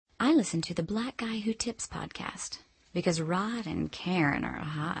I listen to the Black Guy Who Tips podcast because Rod and Karen are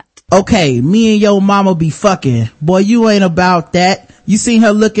hot. Okay, me and your mama be fucking. Boy, you ain't about that. You seen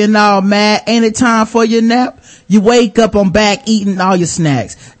her looking all mad. Ain't it time for your nap? You wake up, I'm back eating all your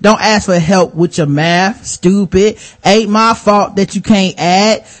snacks. Don't ask for help with your math, stupid. Ain't my fault that you can't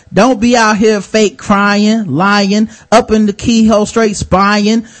add. Don't be out here fake crying, lying, up in the keyhole straight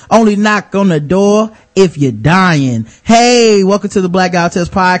spying. Only knock on the door if you're dying. Hey, welcome to the Black Guy Who Tips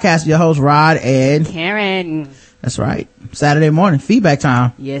podcast. Your host Rod and Karen. That's right. Saturday morning feedback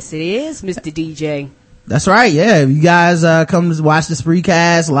time. Yes, it is, Mr. DJ. That's right. Yeah. If you guys come to watch this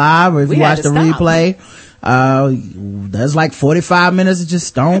recast live, or if you watch the replay, there's like 45 minutes of just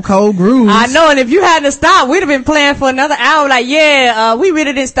stone cold grooves. I know, and if you hadn't stopped, we'd have been playing for another hour. Like, we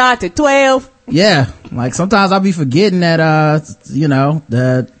really didn't start till 12. Yeah. Like sometimes I'll be forgetting that,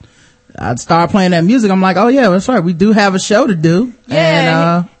 I'd start playing that music. I'm like, oh yeah, that's right. We do have a show to do.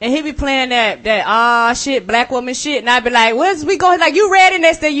 Yeah. And he be playing that shit, black woman shit. And I'd be like, where's we going? Like, you ready?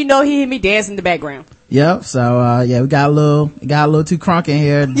 Next thing you know, he hear me dancing in the background. Yep. So, we got a little too crunk in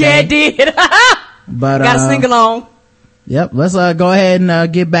here today. Yeah, it did. But, gotta sing along. Yep. Let's, go ahead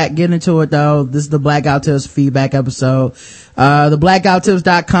and, get into it though. This is the Black Guy Who Tips feedback episode. The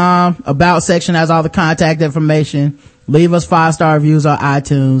blackguywhotips.com about section has all the contact information. Leave us 5-star reviews on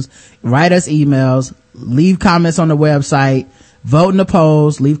iTunes. Write us emails. Leave comments on the website. Vote in the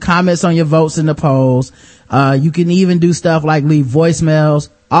polls. Leave comments on your votes in the polls. You can even do stuff like leave voicemails.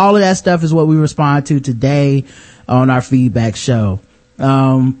 All of that stuff is what we respond to today on our feedback show.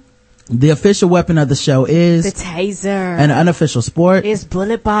 The official weapon of the show is the taser. And the unofficial sport is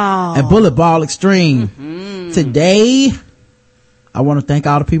bullet ball. And bullet ball extreme. Mm-hmm. Today, I want to thank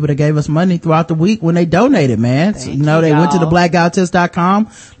all the people that gave us money throughout the week when they donated, man. So, they went to the blackguywhotips.com,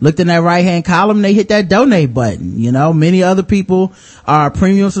 looked in that right hand column, they hit that donate button. Many other people are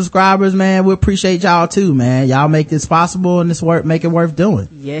premium subscribers, man. We appreciate y'all too, man. Y'all make this possible and this make it worth doing.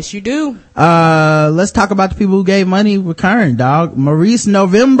 Yes, you do. Let's talk about the people who gave money recurring, dog. Maurice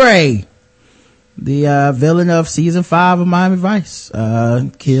Novembre, the villain of season 5 of Miami Vice,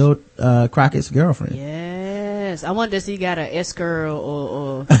 killed Crockett's girlfriend. Yes, I wonder if he got an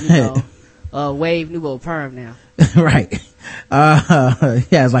S-curl or wave nouveau perm now. Right.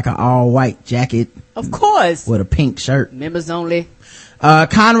 He has like an all white jacket. Of course. With a pink shirt. Members only.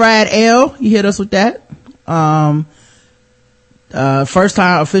 Conrad L, you hit us with that. First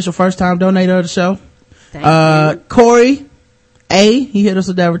time donator of the show. Thank you. Corey A, he hit us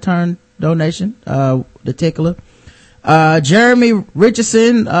with that return donation, the tickler. Jeremy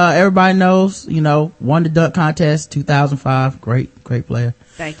Richardson, everybody knows, won the dunk contest 2005. Great player.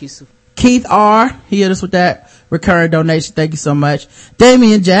 Thank you, Sue. Keith R, he hit us with that recurring donation. Thank you so much.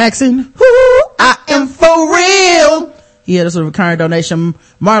 Damian Jackson, whoo, I am for real. He hit us with a recurring donation.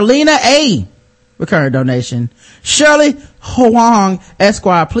 Marlena A, recurring donation. Shirley Huang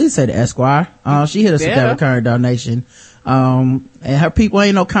Esquire, please say the Esquire. She hit us with that recurring donation. And her people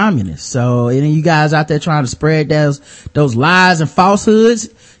ain't no communists. So any of you guys out there trying to spread those lies and falsehoods,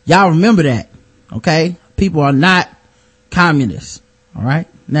 y'all remember that. Okay? People are not communists. All right?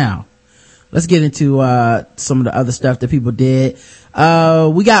 Now, let's get into some of the other stuff that people did.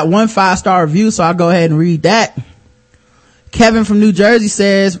 We got one 5-star review, so I'll go ahead and read that. Kevin from New Jersey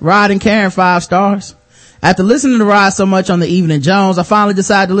says, Rod and Karen, 5 stars. After listening to Rod so much on the Evening Jones, I finally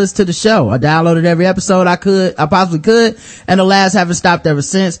decided to listen to the show. I downloaded every episode I possibly could, and the last haven't stopped ever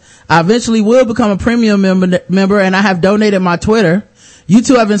since. I eventually will become a premium member, and I have donated my Twitter. You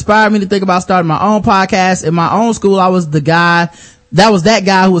two have inspired me to think about starting my own podcast. In my own school, I was that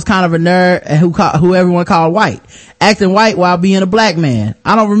guy who was kind of a nerd and who everyone called white, acting white while being a black man.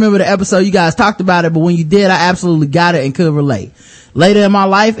 I don't remember the episode you guys talked about it, but when you did, I absolutely got it and could relate. Later in my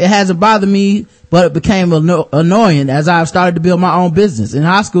life, it hasn't bothered me, but it became annoying as I've started to build my own business. In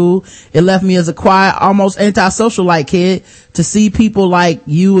high school, it left me as a quiet, almost antisocial like kid. To see people like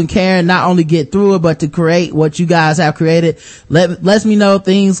you and Karen not only get through it, but to create what you guys have created lets me know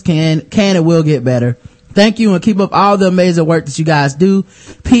things can and will get better. Thank you, and keep up all the amazing work that you guys do.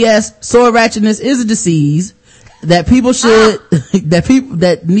 P.S. Sword ratchetness is a disease that people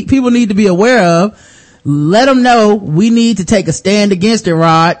people need to be aware of. Let them know we need to take a stand against it,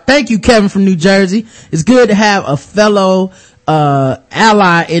 Rod. Thank you, Kevin from New Jersey. It's good to have a fellow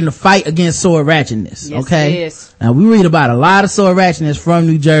ally in the fight against sword ratchetness. Yes, okay. It is. Now we read about a lot of sword ratchetness from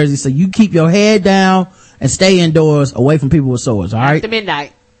New Jersey, so you keep your head down and stay indoors away from people with swords. All right. After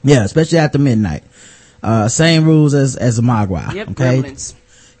midnight. Yeah, especially after midnight. Same rules as a Mogwai. Yep. Okay. Gremlins.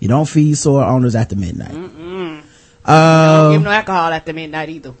 You don't feed sword owners after midnight. Don't give them no alcohol after midnight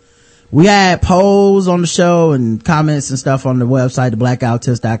either. We had polls on the show and comments and stuff on the website,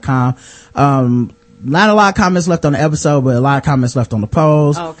 theblackouttips.com. Not a lot of comments left on the episode, but a lot of comments left on the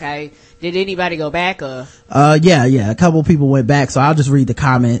polls. Okay. Did anybody go back or? Yeah. A couple people went back, so I'll just read the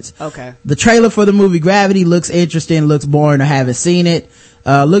comments. Okay. The trailer for the movie Gravity looks interesting, looks boring, I haven't seen it.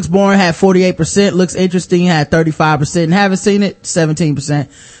 Looks boring had 48%, looks interesting had 35%, and haven't seen it 17%.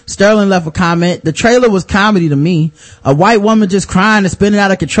 Sterling left a comment. The trailer was comedy to me. A white woman just crying and spinning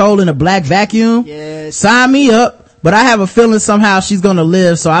out of control in a black vacuum. Yes. Sign me up. But I have a feeling somehow she's gonna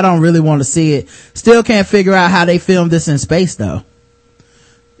live, so I don't really want to see it. Still can't figure out how they filmed this in space though.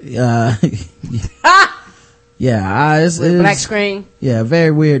 Yeah, it's black screen. Yeah,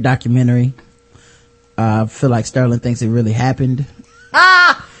 very weird documentary. I feel like Sterling thinks it really happened.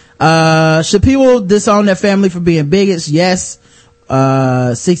 Should people disown their family for being bigots? Yes.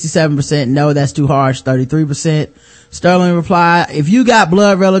 67%. No, that's too harsh. 33%. Sterling replied, if you got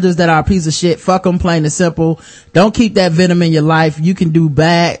blood relatives that are a piece of shit, fuck them, plain and simple. Don't keep that venom in your life. You can do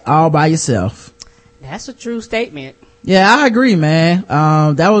bad all by yourself. That's a true statement. Yeah, I agree, man.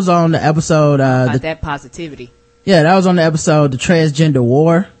 That was on the episode, about that positivity. Yeah, that was on the episode, The Transgender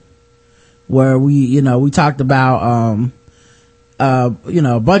War, where we talked about,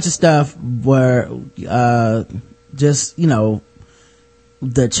 a bunch of stuff where,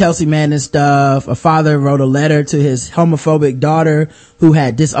 the Chelsea Manning stuff. A father wrote a letter to his homophobic daughter who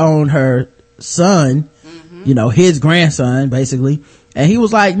had disowned her son, his grandson, basically. And he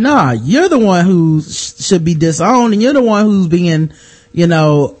was like, nah, you're the one who should be disowned, and you're the one who's being,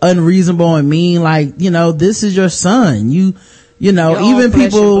 unreasonable and mean. Like, this is your son. Even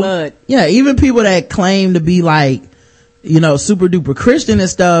people, even people that claim to be like, super duper Christian and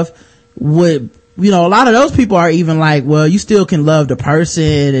stuff would, a lot of those people are even like, well, you still can love the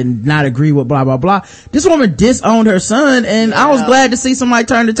person and not agree with blah, blah, blah. This woman disowned her son, and I was glad to see somebody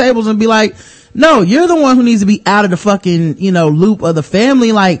turn the tables and be like, no, you're the one who needs to be out of the fucking, loop of the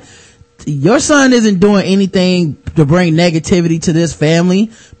family. Like, your son isn't doing anything to bring negativity to this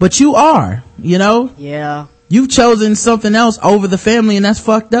family, but you are, Yeah. You've chosen something else over the family, and that's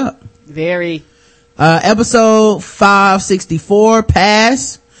fucked up. Very. Episode 564,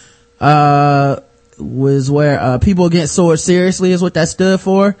 Pass, was where people Against Swords Seriously is what that stood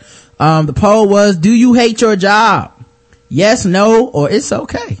for. The poll was, do you hate your job? Yes, no, or it's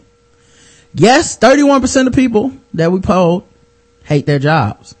okay. Yes, 31% of people that we polled hate their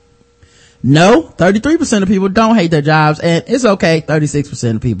jobs. No, 33% of people don't hate their jobs, and it's okay,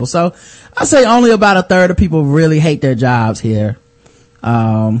 36% of people. So I say only about a third of people really hate their jobs here.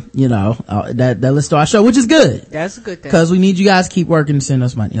 That listens to our show, which is good. That's a good thing. Cause we need you guys to keep working to send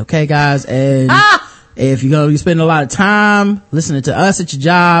us money. Okay, guys? And if you're gonna be spending a lot of time listening to us at your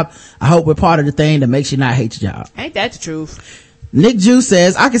job, I hope we're part of the thing that makes you not hate your job. Ain't that the truth? Nick Jew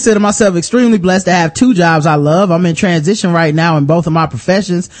says, I consider myself extremely blessed to have 2 jobs I love. I'm in transition right now in both of my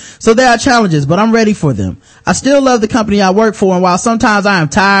professions, so there are challenges, but I'm ready for them. I still love the company I work for, and while sometimes I am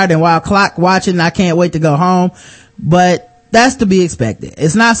tired and while clock watching, I can't wait to go home, but that's to be expected.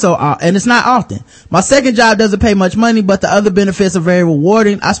 It's not often. My second job doesn't pay much money, but the other benefits are very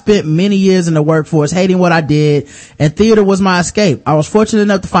rewarding. I spent many years in the workforce hating what I did, and theater was my escape. I was fortunate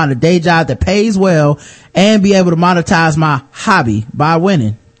enough to find a day job that pays well and be able to monetize my hobby by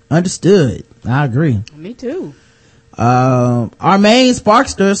winning. Understood. I agree. Me too. Anime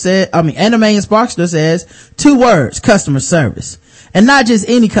Sparkster says 2 words: customer service. And not just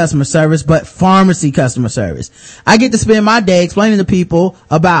any customer service, but pharmacy customer service. I get to spend my day explaining to people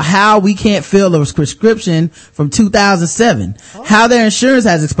about how we can't fill a prescription from 2007, how their insurance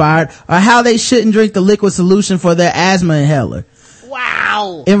has expired, or how they shouldn't drink the liquid solution for their asthma inhaler.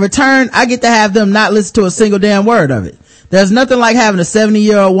 Wow. In return, I get to have them not listen to a single damn word of it. There's nothing like having a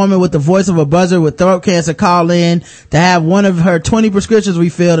 70-year-old woman with the voice of a buzzer with throat cancer call in to have one of her 20 prescriptions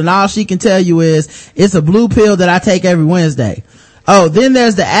refilled, and all she can tell you is, it's a blue pill that I take every Wednesday. Oh, then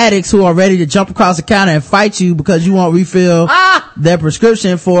there's the addicts who are ready to jump across the counter and fight you because you won't refill their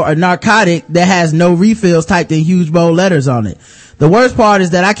prescription for a narcotic that has no refills typed in huge bold letters on it. The worst part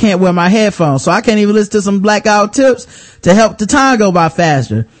is that I can't wear my headphones, so I can't even listen to some blackout tips to help the time go by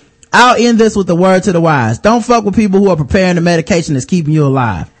faster. I'll end this with a word to the wise. Don't fuck with people who are preparing the medication that's keeping you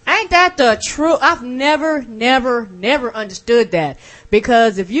alive. Ain't that the truth? I've never understood that.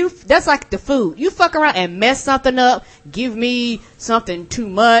 Because that's like the food. You fuck around and mess something up, give me something too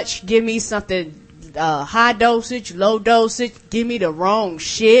much, give me something, high dosage, low dosage, give me the wrong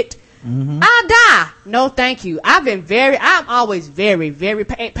shit. I'll die. No, thank you. I'm always very, very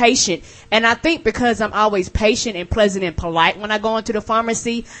patient. And I think because I'm always patient and pleasant and polite when I go into the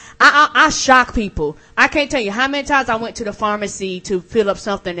pharmacy, I shock people. I can't tell you how many times I went to the pharmacy to fill up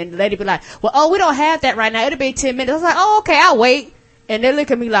something and the lady be like, well, we don't have that right now. It'll be 10 minutes. I was like, oh, okay, I'll wait. And they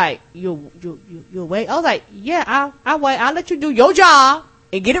look at me like, you'll wait? I was like, yeah, I'll wait. I'll let you do your job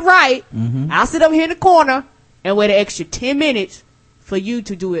and get it right. I'll sit up here in the corner and wait an extra 10 minutes for you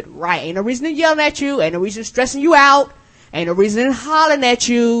to do it right. Ain't no reason to yelling at you. Ain't no reason stressing you out. Ain't no reason hollering at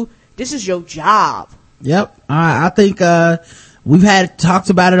you. This is your job. Yep. I think, we've talked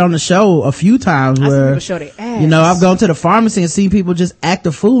about it on the show a few times where, show their ass. you know, I've gone to the pharmacy and seen people just act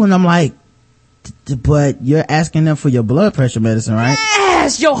a fool, and I'm like, but you're asking them for your blood pressure medicine, right?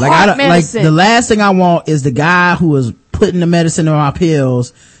 Yes, your heart medicine. Like, the last thing I want is the guy who was putting the medicine in my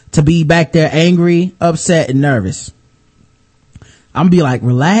pills to be back there angry, upset, and nervous. I'm gonna be like,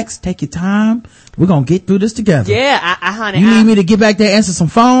 relax, take your time. We're gonna get through this together. Yeah, honey. You need me to get back there and answer some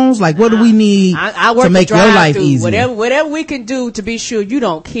phones? Like, what do we need to make your life easier? Whatever we can do to be sure you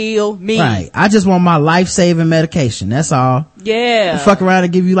don't kill me. Right. I just want my life-saving medication. That's all. Yeah. You fuck around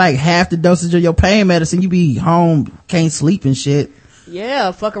and give you like half the dosage of your pain medicine. You be home, can't sleep and shit.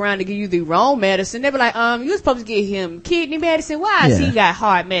 Yeah, fuck around to give you the wrong medicine. They be like, you were supposed to give him kidney medicine. Why is he got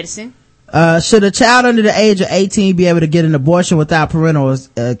heart medicine? Should a child under the age of 18 be able to get an abortion without parental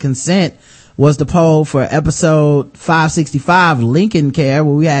consent, was the poll for episode 565, Lincoln Care,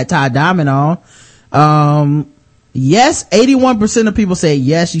 where we had Ty Diamond on. Yes, 81% of people said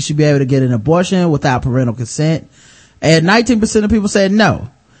yes, you should be able to get an abortion without parental consent, and 19% of people said no.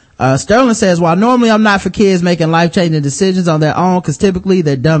 Sterling says, while normally I'm not for kids making life-changing decisions on their own, because typically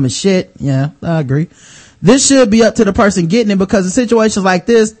they're dumb as shit. Yeah, I agree. This should be up to the person getting it, because in situations like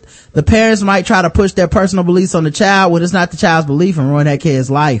this, the parents might try to push their personal beliefs on the child when it's not the child's belief and ruin that kid's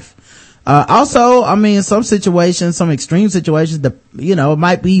life. Also, I mean, some situations, some extreme situations, it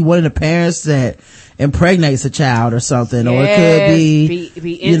might be one of the parents that impregnates a child or something, or it could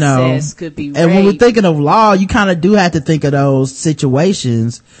be incest, could be rape. And when we're thinking of law, you kind of do have to think of those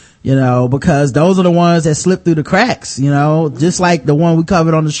situations, because those are the ones that slip through the cracks, just like the one we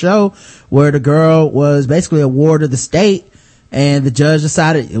covered on the show where the girl was basically a ward of the state and the judge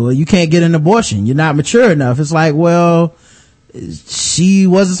decided, well, you can't get an abortion. You're not mature enough. It's like, well, she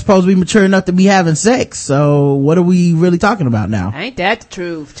wasn't supposed to be mature enough to be having sex. So what are we really talking about now? Ain't that the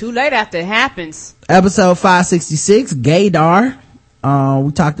truth? Too late after it happens. Episode 566, gaydar.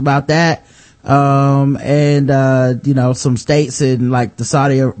 We talked about that. Some states in like the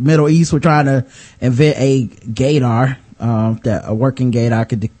Saudi Middle East were trying to invent a gaydar, that a working gaydar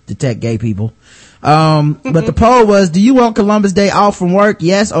could detect gay people. But the poll was, do you want Columbus Day off from work?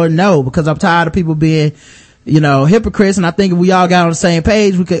 Yes or no? Because I'm tired of people being, hypocrites. And I think if we all got on the same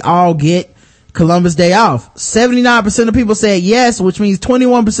page, we could all get Columbus Day off. 79% of people said yes, which means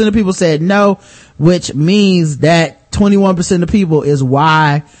 21% of people said no, which means that 21% of people is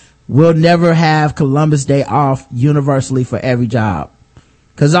why we'll never have Columbus Day off universally for every job.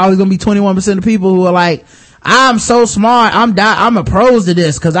 Cause there's always gonna be 21% of people who are like, I'm so smart, I'm opposed to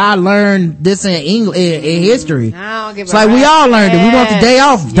this because I learned this in English, in history. It's like we all learned it. We want the day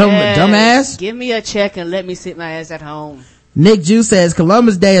off, dumbass. Give me a check and let me sit my ass at home. Nick Jew says,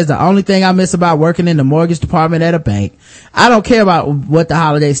 Columbus Day is the only thing I miss about working in the mortgage department at a bank. I don't care about what the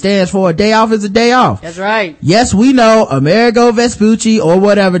holiday stands for. A day off is a day off. That's right. Yes, we know Amerigo Vespucci or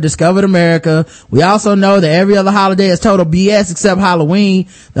whatever discovered America. We also know that every other holiday is total BS except Halloween.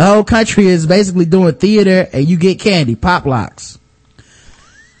 The whole country is basically doing theater and you get candy, pop locks.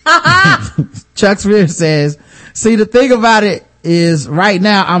 Chuck Spears says, see, the thing about it is right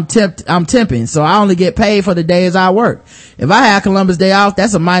now I'm temping, so I only get paid for the days I work. If I have Columbus Day off,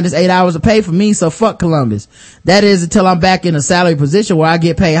 that's a minus 8 hours of pay for me, so fuck Columbus. That is until I'm back in a salary position where I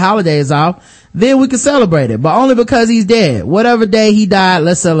get paid holidays off. Then we can celebrate it, but only because he's dead. Whatever day he died,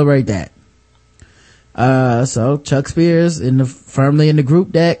 let's celebrate that. So Chuck Spears firmly in the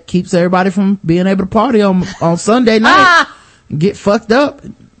group that keeps everybody from being able to party on Sunday night and get fucked up.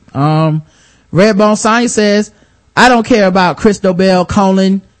 Redbone Science says, I don't care about Cristobal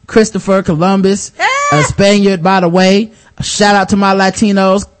Colon, Christopher Columbus, a Spaniard, by the way. Shout out to my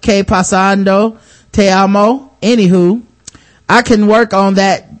Latinos, que pasando, te amo. Anywho, I can work on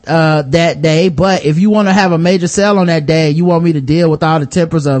that day, but if you want to have a major sale on that day, you want me to deal with all the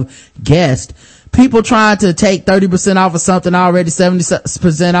tempers of guests, people trying to take 30% off of something already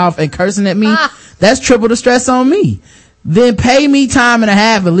 70% off and cursing at me, that's triple the stress on me. Then pay me time and a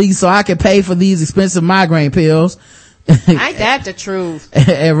half at least so I can pay for these expensive migraine pills. Ain't that the truth?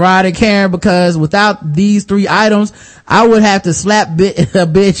 And Rod and Karen, because without these 3 items, I would have to slap a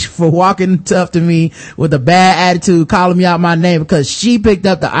bitch for walking tough to me with a bad attitude, calling me out my name because she picked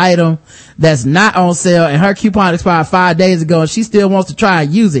up the item that's not on sale and her coupon expired 5 days ago and she still wants to try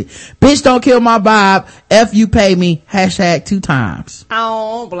and use it. Bitch, don't kill my vibe. F you pay me. # 2 times. I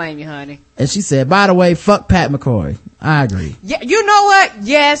don't blame you, honey. And she said, by the way, fuck Pat McCrory. I agree. Yeah, you know what?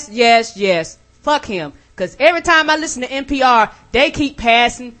 Yes. Fuck him. Cause every time I listen to NPR, they keep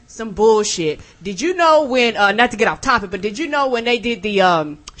passing some bullshit. Did you know when, not to get off topic, but did you know when they did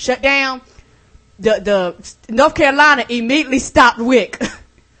the, shutdown, the North Carolina immediately stopped WIC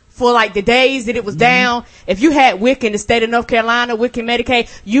for like the days that it was down. If you had WIC in the state of North Carolina, WIC and Medicaid,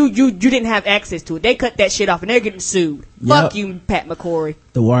 you didn't have access to it. They cut that shit off and they're getting sued. Yep. Fuck you, Pat McCrory.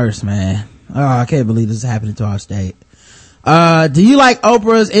 The worst, man. Oh, I can't believe this is happening to our state. Do you like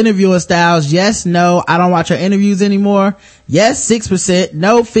Oprah's interviewing styles? Yes, no, I don't watch her interviews anymore. Yes, 6%,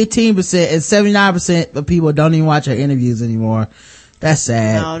 no, 15%, and 79% of people don't even watch her interviews anymore. That's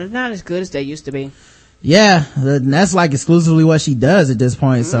sad. No, they're not as good as they used to be. Yeah, that's like exclusively what she does at this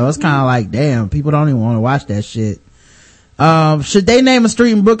point, so it's kind of like, damn, people don't even want to watch that shit. Should they name a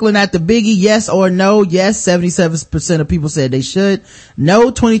street in Brooklyn after Biggie? Yes or no? Yes, 77% of people said they should.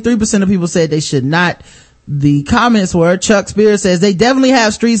 No, 23% of people said they should not. The comments were, Chuck Spears says they definitely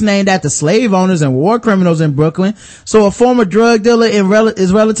have streets named after slave owners and war criminals in Brooklyn, so a former drug dealer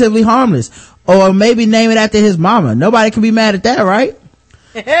is relatively harmless. Or maybe name it after his mama. Nobody can be mad at that, right?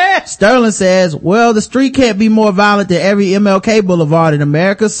 Sterling says, well, the street can't be more violent than every MLK Boulevard in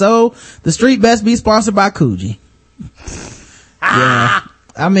America, so the street best be sponsored by Coogee. Yeah.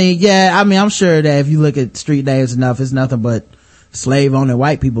 I mean, I'm sure that if you look at street names enough, it's nothing but slave owning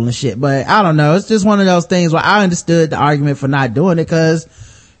white people and shit. But I don't know. It's just one of those things where I understood the argument for not doing it because,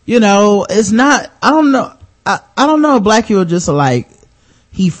 it's not, I don't know. I don't know if black people just are like,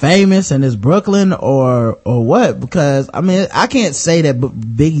 he famous and is Brooklyn or what, because I mean, I can't say that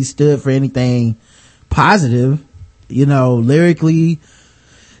Biggie stood for anything positive, lyrically,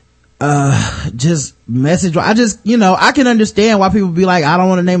 just message. I can understand why people be like, I don't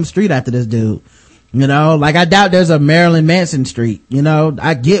want to name a street after this dude. Like I doubt there's a Marilyn Manson street,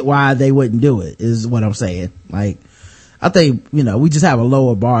 I get why they wouldn't do it is what I'm saying. Like, I think, we just have a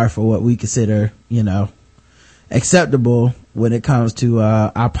lower bar for what we consider, acceptable when it comes to,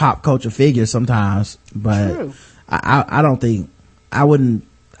 our pop culture figures sometimes. But true. I don't think, it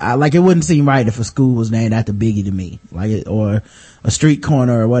wouldn't seem right if a school was named after Biggie to me, or a street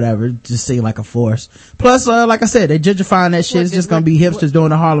corner or whatever. It just seemed like a force. Plus, like I said, they gentrifying that shit. It's just gonna be hipsters doing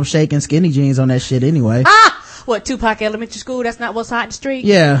the Harlem Shake and skinny jeans on that shit anyway. What, Tupac Elementary School? That's not what's hot in the street?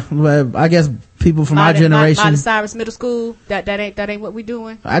 Yeah, but I guess people from our generation. Miley Cyrus Middle School? That ain't what we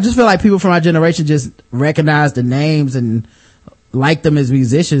doing? I just feel like people from our generation just recognize the names and like them as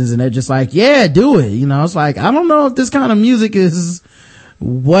musicians, and they're just like, yeah, do it. It's like, I don't know if this kind of music is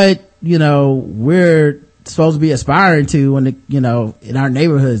what, we're supposed to be aspiring to when in our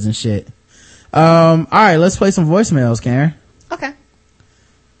neighborhoods and shit. All right, let's play some voicemails, Karen. Okay.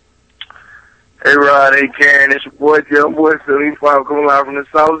 Hey Rod, hey Karen, it's your boy Young Boy 75 coming live from the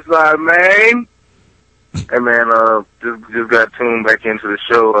South Side, man. Hey man, just got tuned back into the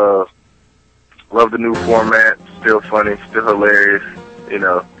show. Love the new format. Still funny, still hilarious.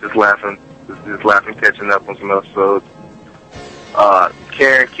 Just laughing, catching up on some episodes.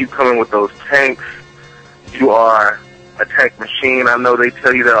 Karen, keep coming with those tanks. You are a tank machine. I know they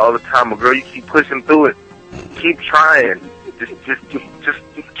tell you that all the time, but girl, you keep pushing through it. Keep trying. Just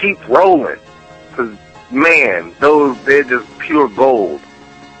keep rolling. Cause man, they're just pure gold.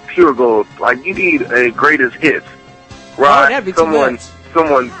 Pure gold. Like, you need a greatest hits. Rod,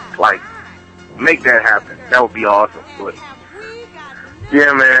 someone like, make that happen. That would be awesome. But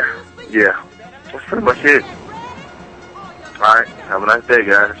yeah, man. Yeah. That's pretty much it. Alright, have a nice day,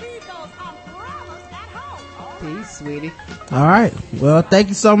 guys. Peace, sweetie. All right. Well, thank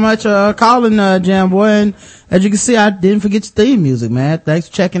you so much, calling, Jam Boy. And as you can see, I didn't forget your theme music, man. Thanks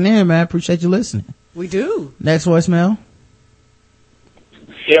for checking in, man. Appreciate you listening. We do. Next voicemail.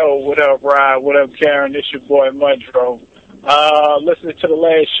 Yo, what up, Rod? What up, Karen? This your boy, Mudro. Listening to the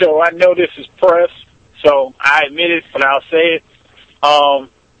last show, I know this is press, so I admit it, but I'll say it.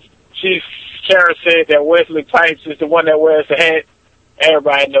 Karen said that Wesley Pipes is the one that wears the hat.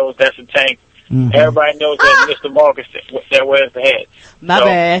 Everybody knows that's a tank. Mm-hmm. Everybody knows that Mr. Marcus that wears the hat. My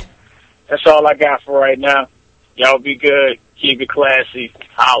bad. That's all I got for right now. Y'all be good. Keep it classy.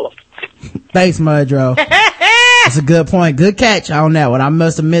 Holla. Thanks, Mudro. That's a good point. Good catch on that one. I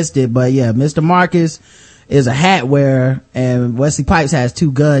must have missed it, but yeah, Mr. Marcus is a hat wearer, and Wesley Pipes has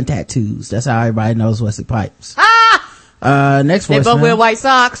 2 gun tattoos. That's how everybody knows Wesley Pipes. Next They voicemail. both wear white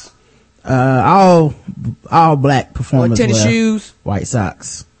socks. All black performers Or tennis wear shoes. white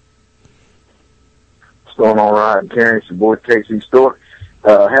socks. What's going on, Ryan? Karen, it's your boy Casey Stewart.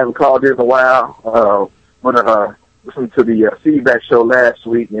 Haven't called in a while. Listened to the feedback show last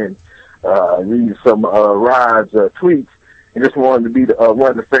week and read some Rod's tweets, and just wanted to be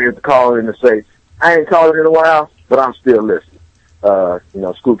one of the fans to call in and say, I ain't called in a while, but I'm still listening.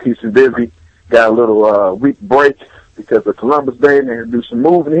 School keeps me busy. Got a little week break because of Columbus Day, and they had to do some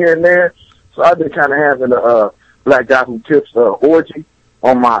moving here and there. So I've been kind of having a Black Guy Who Tips orgy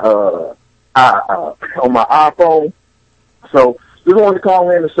on my iPhone. So just wanted to call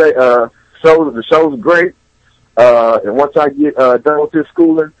in and say the show's great. And once I get done with this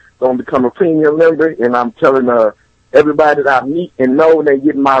schooling, I'm going to become a premium member, and I'm telling everybody that I meet and know when they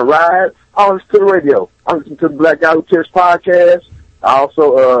get my ride, I listen to the radio. I listen to the Black Guy Who Tips podcast. I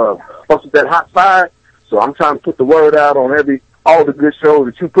also hosted that Hot Fire, so I'm trying to put the word out on all the good shows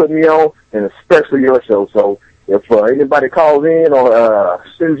that you put me on, and especially your show. So if anybody calls in or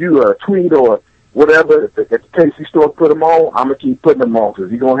sends you a tweet or whatever, if the Casey Store put them on, I'm gonna keep putting them on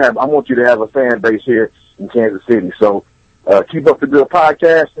because I want you to have a fan base here in Kansas City. So keep up the good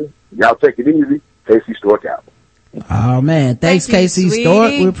podcasting. Y'all take it easy. Casey Stork out. Oh man, thanks Thank you, Casey sweetie.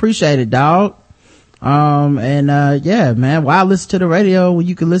 Stork. We appreciate it, dog. Yeah, man, why listen to the radio when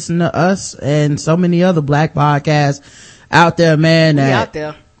you can listen to us and so many other black podcasts out there, man? Out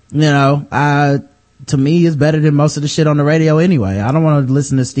there. To me, it's better than most of the shit on the radio anyway. I don't want to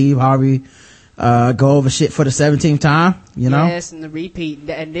listen to Steve Harvey go over shit for the 17th time, Yes, and the repeat.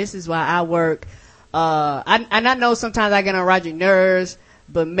 And this is why I work. I know sometimes I get on Roger's nerves,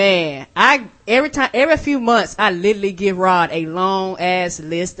 but man, every few months, I literally give Rod a long ass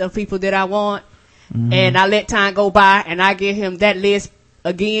list of people that I want. Mm-hmm. And I let time go by and I give him that list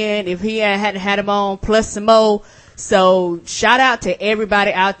again if he hadn't had him on, plus some more. So shout out to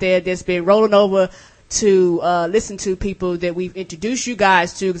everybody out there that's been rolling over to listen to people that we've introduced you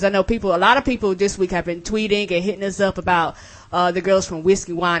guys to, because I know a lot of people this week have been tweeting and hitting us up about the girls from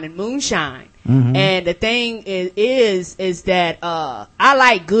Whiskey, Wine, and Moonshine. Mm-hmm. And the thing is that I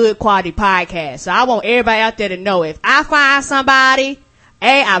like good quality podcasts. So I want everybody out there to know if I find somebody,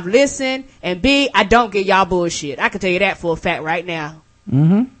 A, I've listened, and B, I don't get y'all bullshit. I can tell you that for a fact right now.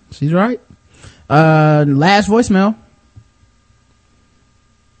 Mm-hmm. She's right. Last voicemail.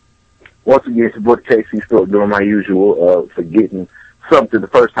 Once again, it's your boy Casey still doing my usual, forgetting something the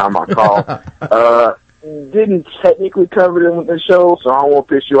first time I call. Didn't technically cover it in the show, so I won't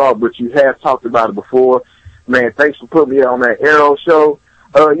piss you off, but you have talked about it before. Man, thanks for putting me on that Arrow show.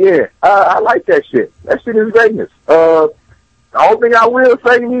 I like that shit. That shit is greatness. The only thing I will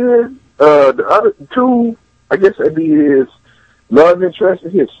say is, the other two, I guess that'd be his love interest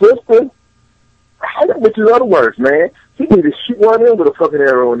and his sister. I don't know which is other words, man. He need to shoot one in with a fucking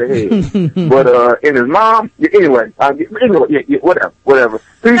arrow in the head. But, and his mom, whatever.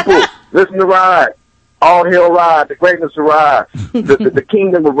 People, listen to Ride. All hell Ride. The greatness of Ride. The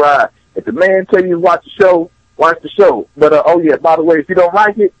kingdom of Ride. If the man tell you to watch the show, watch the show. But, by the way, if you don't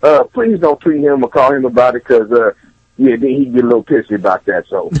like it, please don't tweet him or call him about it, cause, then he'd get a little pissy about that.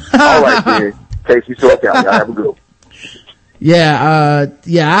 So, alright then. Casey Stork out. Y'all have a good one.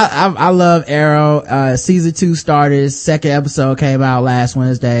 I love Arrow. Season 2 started. Second episode came out last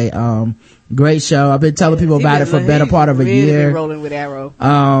Wednesday. Great show. I've been telling people about it for a better part of a year. Been rolling with Arrow.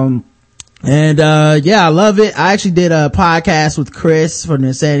 I love it. I actually did a podcast with Chris from the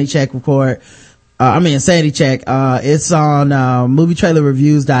Insanity Check report. Insanity Check. It's on,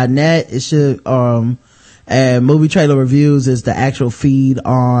 movietrailerreviews.net. It should, and Movie Trailer Reviews is the actual feed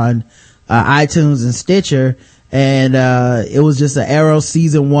on, iTunes and Stitcher. And it was just an Arrow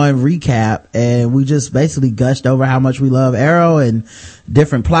season 1 recap, and we just basically gushed over how much we love Arrow and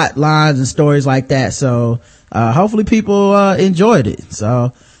different plot lines and stories like that. So hopefully people enjoyed it.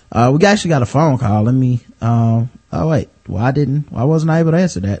 So we actually got a phone call. Let me why wasn't I able to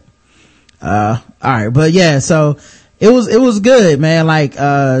answer that? All right, but yeah, so it was good, man.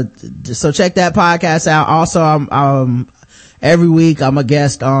 So check that podcast out. Also, I'm every week I'm a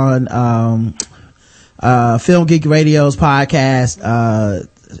guest on Film Geek Radio's podcast,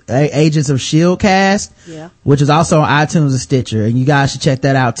 Agents of S.H.I.E.L.D. cast, which is also on iTunes and Stitcher, and you guys should check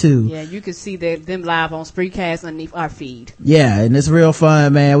that out too. Yeah, you can see them live on Spreecast underneath our feed. Yeah, and it's real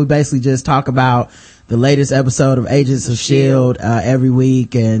fun, man. We basically just talk about the latest episode of Agents of S.H.I.E.L.D. Every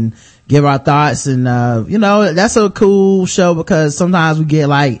week and give our thoughts, and that's a cool show because sometimes we get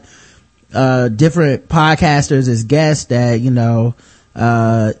different podcasters as guests that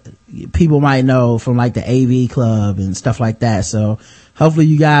people might know from the AV Club and stuff like that. So hopefully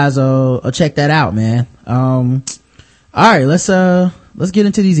you guys will check that out, man. All right, let's get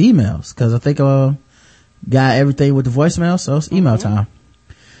into these emails, because I think got everything with the voicemail, so it's email time.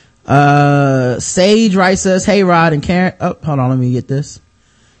 Sage writes us, hey Rod and Karen. Oh, hold on, let me get this.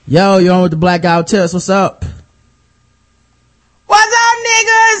 Yo, you're on with the Black Guy Who Tips. What's up? What's up,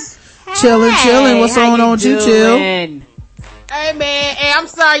 niggas? Chilling. What's going on with you, Chill? Hey man, hey, I'm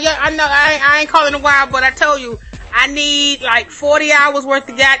sorry. Yeah, I know I ain't calling a while, but I told you I need like 40 hours worth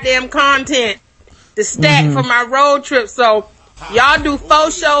of goddamn content to stack for my road trip. So y'all do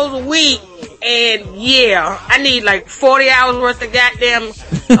 4 shows a week, and yeah, I need like 40 hours worth of goddamn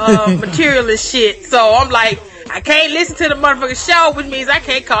material and shit. So I'm like, I can't listen to the motherfucking show, which means I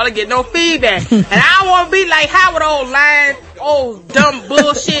can't call and get no feedback. And I don't want to be like Howard, old dumb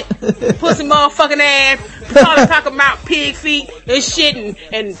bullshit, pussy motherfucking ass, talking about pig feet and shit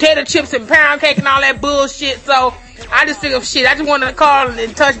and tater chips and pound cake and all that bullshit. So I just think of shit. I just wanted to call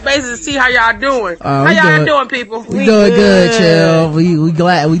and touch bases and see how y'all doing. How y'all doing, people? We doing good, Chill. We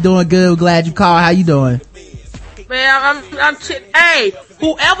doing good. We're glad you called. How you doing? Man, I'm hey,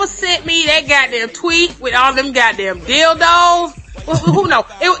 whoever sent me that goddamn tweet with all them goddamn dildos, who know?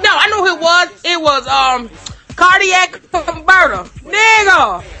 I know who it was. It was, Cardiac Converter.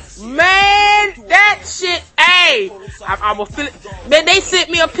 Nigga! Man, that shit, hey, I will feel it. Man, they sent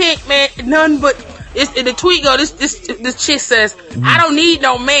me a pic, man, none but, in the tweet go, this chick says, I don't need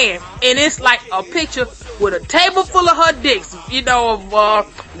no man. And it's like a picture with a table full of her dicks, you know, of,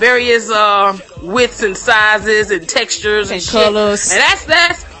 various, widths and sizes and textures and shit. Colors. And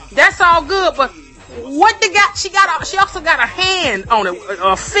that's all good, but what she also got a hand on it,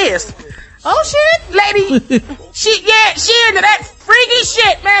 a fist. Oh shit, lady. she into that freaky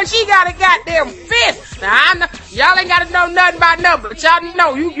shit, man. She got a goddamn fist. Now I know y'all ain't gotta know nothing about nothing, but y'all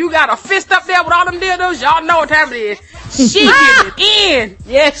know you got a fist up there with all them dildos. Y'all know what time it is. She getting in.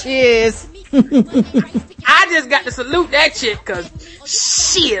 Yeah, she is. I just got to salute that chick, cause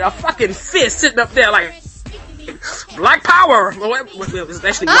shit, a fucking fist sitting up there like Black Power. Well, it's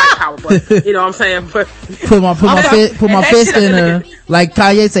actually White Power, but you know what I'm saying. But put my fist in her, like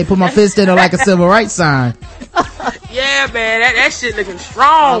Kanye say, put my fist in her like a civil rights sign. Yeah, man, that shit looking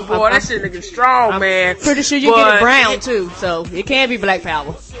strong, boy. That shit looking strong, man. Pretty sure you get it brown too, so it can't be Black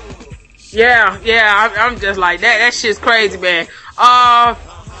Power. Yeah, I'm just like that. That shit's crazy, man.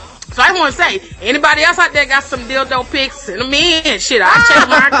 So I want to say, anybody else out there got some dildo pics? Send them in. Shit, I check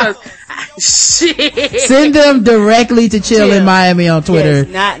mine, cause shit. Send them directly to Chill in Miami on Twitter.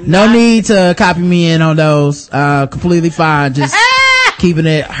 Yes, no need to copy me in on those. Completely fine. Just keeping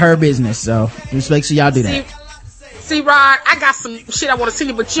it her business. So just make sure y'all do that. See, Rod, I got some shit I want to send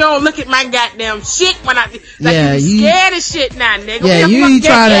you, but you don't look at my goddamn shit when I you scared of shit now, nigga. Yeah,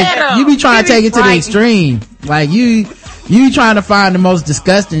 you be trying to take it to the extreme. Like you trying to find the most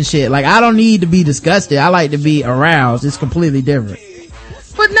disgusting shit. Like, I don't need to be disgusted. I like to be aroused. It's completely different.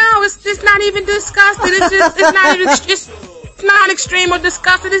 But no, it's not even disgusting. It's not extreme or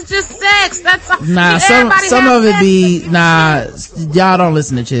disgusting. It's just sex. That's all. Nah, some of it be, y'all don't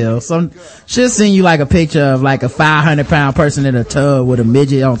listen to Chill. She'll send you like a picture of like a 500-pound person in a tub with a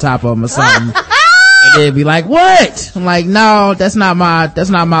midget on top of them or something. And they'd be like, what? I'm like, no, that's not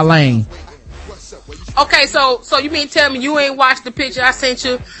my lane. Okay, so you mean tell me you ain't watched the picture I sent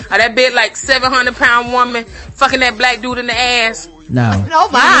you of that big like 700-pound woman fucking that black dude in the ass? No.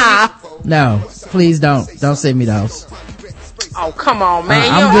 No, please don't send me those. Oh, come on, man.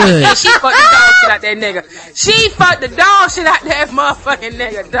 I'm good. She fucked the dog shit out that nigga. She fucked the dog shit out that motherfucking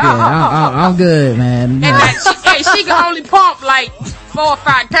nigga, dog. Yeah, I'm good, man. And she can only pump like 4 or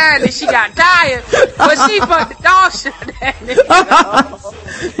 5 times and she got tired. But she fucked the dog shit out that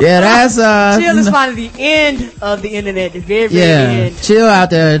nigga. Yeah, that's Chill is finally the end of the internet, the very end. Chill out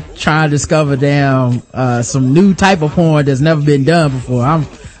there trying to discover some new type of porn that's never been done before.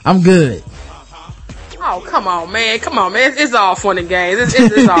 I'm good. Oh, come on, man. It's all fun and games.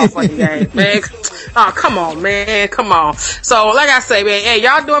 It's all fun and games, man. Oh, come on, man. Come on. So, like I say, man, hey,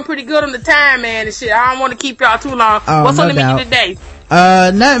 y'all doing pretty good on the time, man, and shit. I don't want to keep y'all too long. What's on the menu today?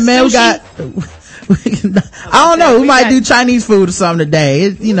 Nothing, man. Sushi? I don't know. We might do Chinese food or something today.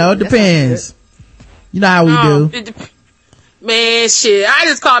 It depends. You know how we do. Man, shit. I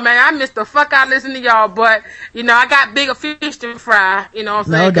just called, man. I missed the fuck out listening to y'all, but, I got bigger fish to fry. You know what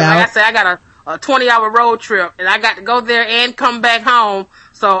I'm saying? No doubt. Like I said, I got a 20-hour road trip, and I got to go there and come back home.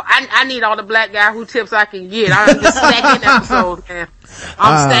 So I need all the Black Guy Who tips I can get. I'm just stacking episodes, man.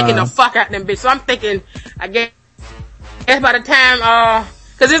 I'm stacking the fuck out them bitch. So I'm thinking, I guess by the time,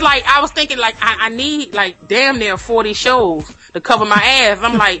 cause it's like, I was thinking like, I need like damn near 40 shows to cover my ass.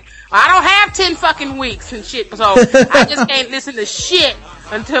 I'm like, I don't have 10 fucking weeks and shit, so I just can't listen to shit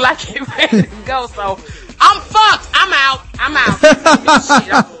until I get ready to go. So I'm fucked. I'm out.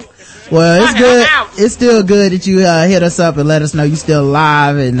 Well, it's good. It's still good that you hit us up and let us know you still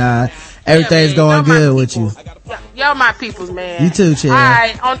alive and everything's going good with you. Y'all my peoples, man. You too, Chad. All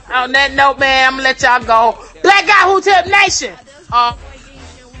right. On that note, man, I'm gonna let y'all go. Black Guy Who Tip Nation.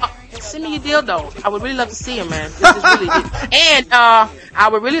 Send me your dildo. I would really love to see him, man. This really and I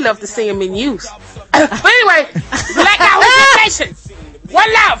would really love to see him in use. But anyway, Black Guy Who Tip Nation.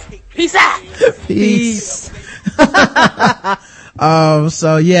 One love. Peace out. Peace.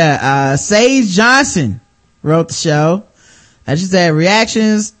 Sage Johnson wrote the show, and she said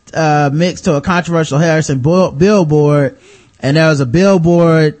reactions mixed to a controversial Harrison billboard, and there was a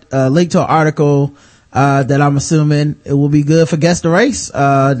billboard link to an article that I'm assuming it will be good for Guess the Race,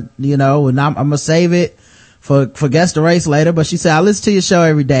 and I'm gonna save it for Guess the Race later. But she said, I listen to your show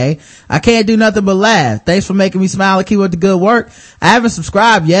every day. I can't do nothing but laugh. Thanks for making me smile and keep up the good work. I haven't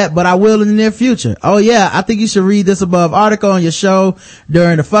subscribed yet, but I will in the near future. Oh yeah, I think you should read this above article on your show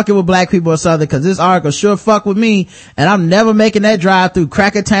during the Fucking with Black People or something, cause this article sure fuck with me, and I'm never making that drive through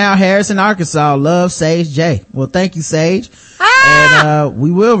Crackertown, Harrison, Arkansas. Love, Sage J. Well, thank you, Sage. And we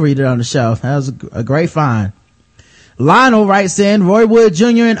will read it on the show. That was a great find. Lionel writes in, Roy Wood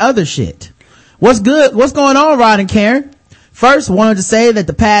Jr. and other shit. What's good? What's going on, Rod and Karen? First, wanted to say that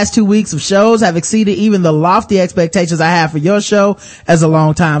the past 2 weeks of shows have exceeded even the lofty expectations I have for your show as a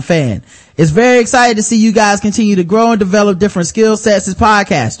longtime fan. It's very exciting to see you guys continue to grow and develop different skill sets as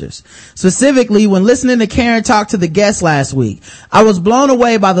podcasters. Specifically, when listening to Karen talk to the guests last week, I was blown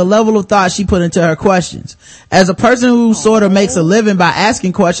away by the level of thought she put into her questions. As a person who sort of makes a living by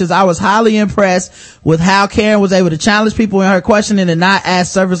asking questions, I was highly impressed with how Karen was able to challenge people in her questioning and not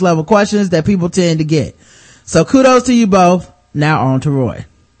ask surface level questions that people tend to get. So kudos to you both. Now on to Roy.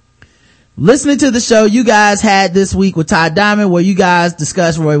 Listening to the show you guys had this week with Ty Diamond, where you guys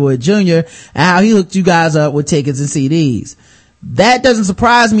discussed Roy Wood Jr. and how he hooked you guys up with tickets and CDs. That doesn't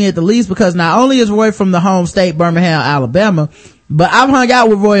surprise me at the least, because not only is Roy from the home state, Birmingham, Alabama, but I've hung out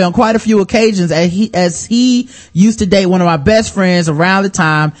with Roy on quite a few occasions, as he used to date one of my best friends around the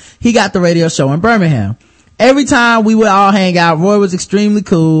time he got the radio show in Birmingham. Every time we would all hang out, Roy was extremely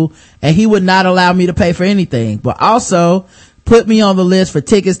cool, and he would not allow me to pay for anything, but also put me on the list for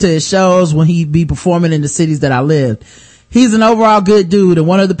tickets to his shows when he'd be performing in the cities that I lived. He's an overall good dude and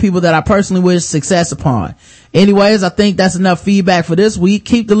one of the people that I personally wish success upon. Anyways, I think that's enough feedback for this week.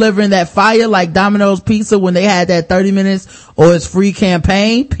 Keep delivering that fire like Domino's Pizza when they had that 30 minutes or it's free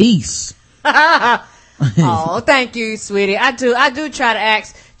campaign. Peace. Oh, thank you, sweetie. I do try to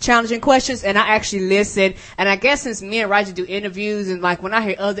ask challenging questions, and I actually listen. And I guess since me and Roger do interviews, and like when I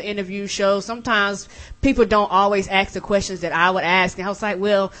hear other interview shows, sometimes people don't always ask the questions that I would ask. And I was like,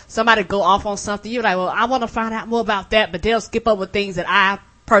 well, somebody go off on something, you're like, well, I want to find out more about that, but they'll skip over things that I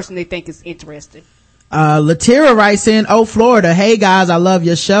personally think is interesting. Latira writes in, Florida, hey guys, I love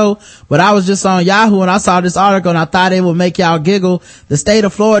your show, but I was just on Yahoo and I saw this article and I thought it would make y'all giggle. The state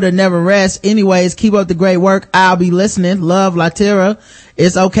of Florida never rests. Anyways, keep up the great work. I'll be listening. Love, Latira.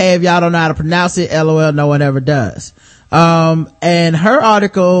 It's okay if y'all don't know how to pronounce it. LOL, no one ever does. And her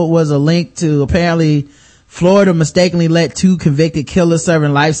article was a link to apparently Florida mistakenly let 2 convicted killers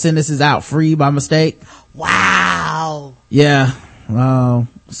serving life sentences out free by mistake. Wow. Yeah.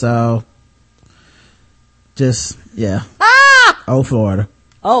 So just, yeah. Florida.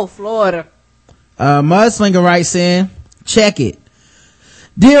 Florida. Mudslinger writes in, check it.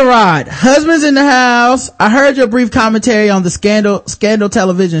 Dear Rod, husbands in the house, I heard your brief commentary on the Scandal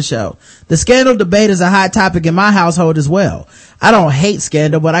television show. The Scandal debate is a hot topic in my household as well. I don't hate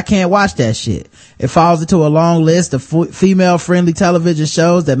Scandal, but I can't watch that shit. It falls into a long list of female-friendly television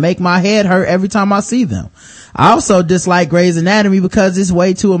shows that make my head hurt every time I see them. I also dislike Grey's Anatomy because it's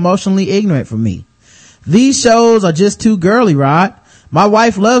way too emotionally ignorant for me. These shows are just too girly, Rod. My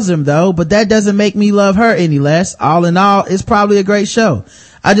wife loves them though, but that doesn't make me love her any less. All in all, it's probably a great show.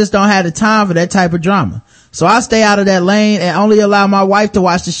 I just don't have the time for that type of drama. So I stay out of that lane and only allow my wife to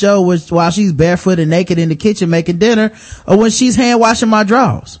watch the show while she's barefoot and naked in the kitchen making dinner, or when she's hand washing my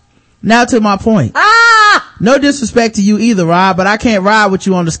drawers. Now to my point. No disrespect to you either, Rod, but I can't ride with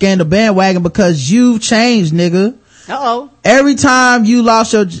you on the Scandal bandwagon because you've changed, nigga. Ever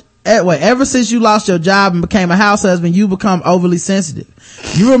since you lost your job and became a house husband, you become overly sensitive.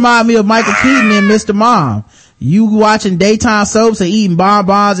 You remind me of Michael Keaton in Mr. Mom. You watching daytime soaps and eating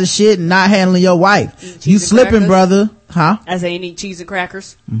bonbons and shit and not handling your wife. You slipping, brother. Huh? As they eat cheese and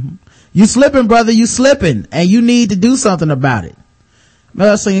crackers. Mm-hmm. You slipping, brother. You slipping. And you need to do something about it.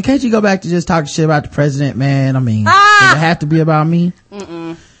 Singing, can't you go back to just talking shit about the president, man? I mean, does it have to be about me?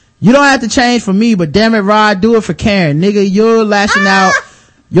 You don't have to change for me, but damn it, Rod, do it for Karen. Nigga, you're lashing out.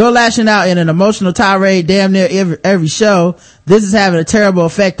 You're lashing out in an emotional tirade damn near every show. This is having a terrible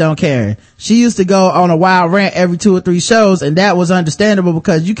effect on Karen. She used to go on a wild rant every 2 or 3 shows, and that was understandable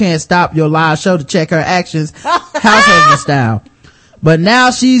because you can't stop your live show to check her actions, house husband style. But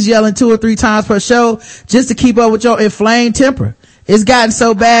now she's yelling 2 or 3 times per show just to keep up with your inflamed temper. It's gotten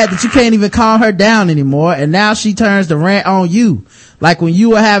so bad that you can't even calm her down anymore, and now she turns the rant on you. Like when you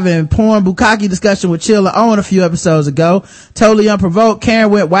were having porn bukkake discussion with Chilla Owen a few episodes ago, totally unprovoked,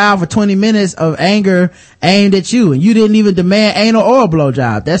 Karen went wild for 20 minutes of anger aimed at you, and you didn't even demand anal or a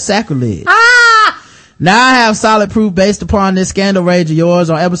blowjob. That's sacrilege. Now I have solid proof based upon this scandal rage of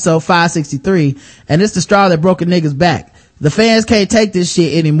yours on episode 563, and it's the straw that broke a nigga's back. The fans can't take this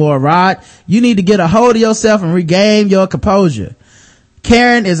shit anymore, Rod. You need to get a hold of yourself and regain your composure.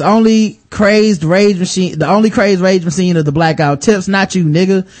 Karen is the only crazed rage machine of the Blackout Tips, not you,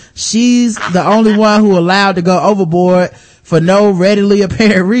 nigga. She's the only one who allowed to go overboard for no readily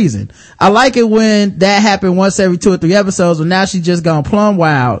apparent reason. I like it when that happened once every 2 or 3 episodes, but now she's just gone plumb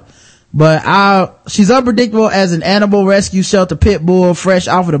wild. But she's unpredictable as an animal rescue shelter pit bull fresh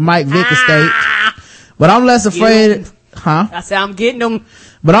off of the Mike Vick estate. But I'm less afraid, I said I'm getting them.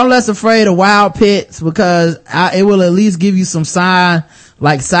 But I'm less afraid of wild pits because it will at least give you some sign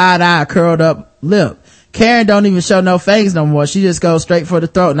like side eye, curled up lip. Karen don't even show no fangs no more. She just goes straight for the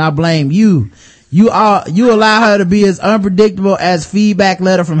throat, and I blame you. You allow her to be as unpredictable as feedback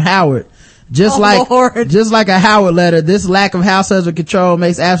letter from Howard. Just like a Howard letter, this lack of house husband control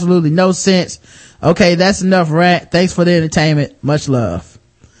makes absolutely no sense. Okay, that's enough rant. Thanks for the entertainment. Much love.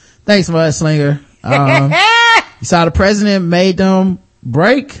 Thanks, Mudslinger. You saw the president made them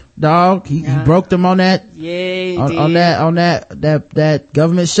break, dog. He broke them on that. Yeah, on that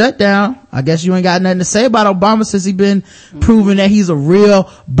government shutdown. I guess you ain't got nothing to say about Obama since he been proving that he's a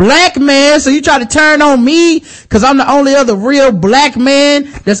real black man. So you try to turn on me cause I'm the only other real black man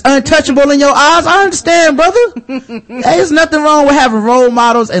that's untouchable in your eyes. I understand, brother. There's nothing wrong with having role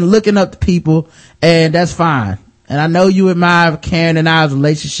models and looking up to people, and that's fine. And I know you admire Karen and I's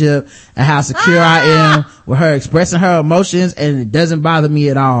relationship and how secure I am with her expressing her emotions, and it doesn't bother me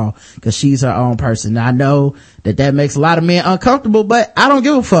at all because she's her own person. I know that makes a lot of men uncomfortable, but I don't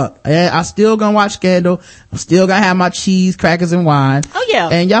give a fuck. I still gonna watch Scandal. I'm still gonna have my cheese, crackers, and wine. Oh yeah.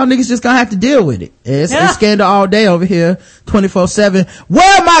 And y'all niggas just gonna have to deal with it. It's Scandal all day over here, 24/7.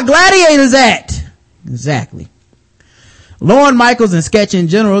 Where are my gladiators at? Exactly. Lauren Michaels and Sketch in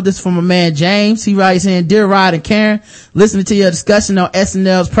general. This is from my man James. He writes in, Dear Rod and Karen, listening to your discussion on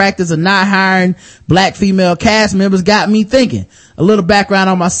SNL's practice of not hiring black female cast members got me thinking. A little background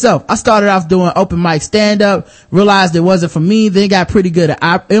on myself. I started off doing open mic stand-up, realized it wasn't for me, then got pretty good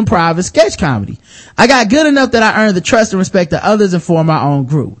at improv and sketch comedy. I got good enough that I earned the trust and respect of others and formed my own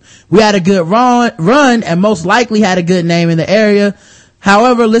group. We had a good run and most likely had a good name in the area.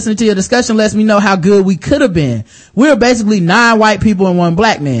 However, listening to your discussion lets me know how good we could have been. We were basically 9 white people and 1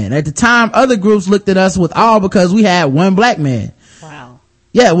 black man. At the time, other groups looked at us with awe because we had 1 black man. Wow.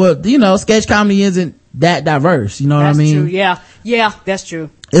 Yeah, well, sketch comedy isn't that diverse. You know what I mean? That's true. Yeah, that's true.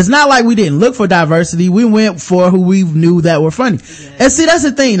 It's not like we didn't look for diversity. We went for who we knew that were funny. Yes. And see, that's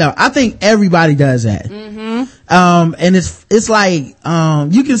the thing though. I think everybody does that. And it's like,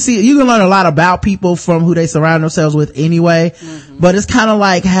 you can learn a lot about people from who they surround themselves with anyway. But it's kind of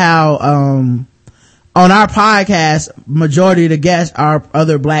like how, on our podcast, majority of the guests are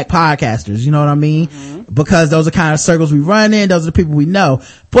other black podcasters. You know what I mean? Because those are kind of circles we run in. Those are the people we know.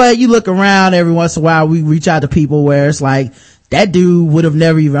 But you look around every once in a while, we reach out to people where it's like, that dude would have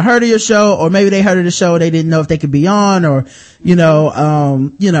never even heard of your show, or maybe they heard of the show, they didn't know if they could be on, or, we're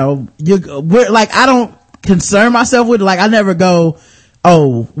like, I don't concern myself with it. Like, I never go,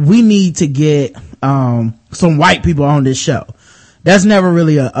 oh, we need to get, some white people on this show. That's never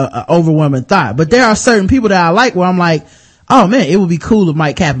really a overwhelming thought. But there are certain people that I like where I'm like, oh man, it would be cool if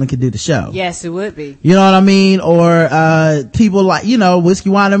Mike Kaplan could do the show. Yes, it would be. You know what I mean? Or, people like, Whiskey,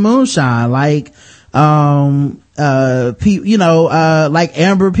 Wine, and Moonshine, like, like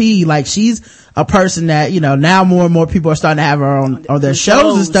Amber P, like she's a person that, now more and more people are starting to have her on their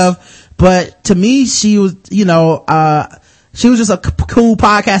shows and stuff. But to me, she was, she was just a cool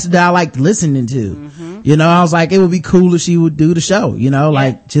podcaster that I liked listening to. I was like, it would be cool if she would do the show,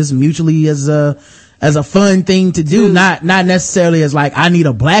 like just mutually as a fun thing to do, not necessarily as like, I need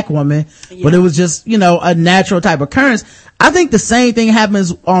a black woman, but it was just, a natural type of occurrence. I think the same thing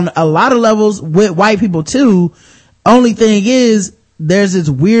happens on a lot of levels with white people too. Only thing is, there's this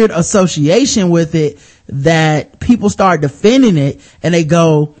weird association with it that people start defending it and they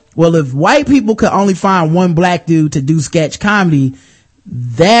go, well, if white people could only find 1 black dude to do sketch comedy,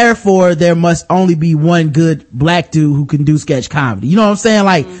 therefore there must only be one good black dude who can do sketch comedy. You know what I'm saying?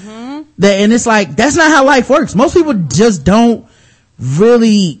 Like that, and it's like, that's not how life works. Most people just don't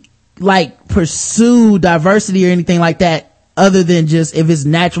really like pursue diversity or anything like that, other than just if it's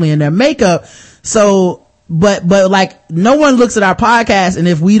naturally in their makeup. So, but like, no one looks at our podcast, and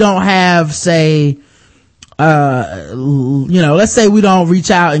if we don't have, say, let's say we don't reach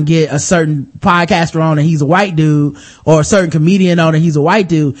out and get a certain podcaster on and he's a white dude, or a certain comedian on and he's a white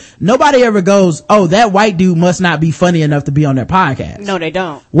dude, nobody ever goes, oh, that white dude must not be funny enough to be on their podcast. No, they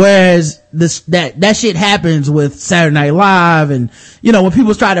don't. Whereas that shit happens with Saturday Night Live, and when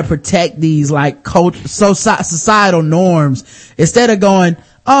people try to protect these like societal norms, instead of going,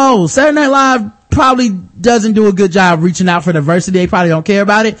 oh, Saturday Night Live probably doesn't do a good job reaching out for diversity, they probably don't care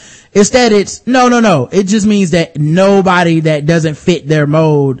about it. Instead, it's no. It just means that nobody that doesn't fit their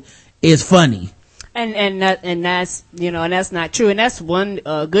mode is funny. And that's not true. And that's one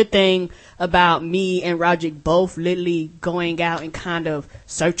good thing about me and Roderick both literally going out and kind of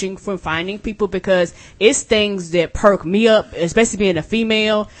searching for finding people, because it's things that perk me up, especially being a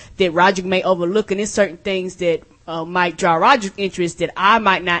female, that Roderick may overlook, and it's certain things that might draw Roger's interest that I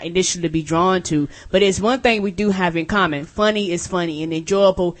might not initially be drawn to. But it's one thing we do have in common. Funny is funny, and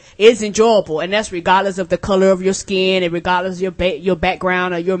enjoyable is enjoyable, and that's regardless of the color of your skin, and regardless of your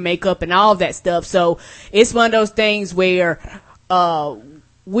background or your makeup and all of that stuff. So it's one of those things where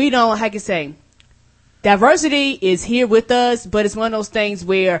we don't, how can I say, diversity is here with us, but it's one of those things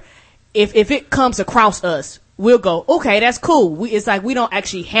where if it comes across us, we'll go, okay, that's cool. It's like we don't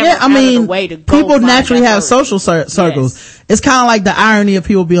actually hammer out of the way to go. People naturally have social circles. Yes. It's kind of like the irony of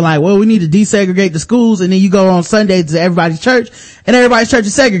people being like, well, we need to desegregate the schools, and then you go on Sundays to everybody's church, and everybody's church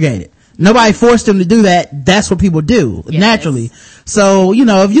is segregated. Nobody forced them to do that. That's what people do naturally. So,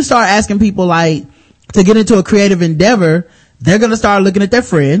 if you start asking people like to get into a creative endeavor, they're going to start looking at their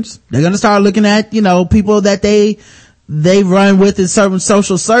friends. They're going to start looking at, people that they run with in certain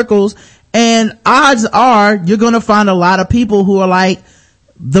social circles. And odds are you're going to find a lot of people who are like,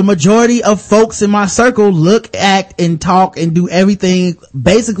 the majority of folks in my circle look, act, and talk and do everything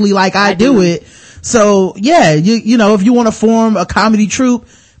basically like I do it. So yeah, if you want to form a comedy troupe,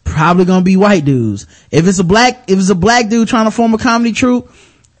 probably going to be white dudes. If it's a black dude trying to form a comedy troupe,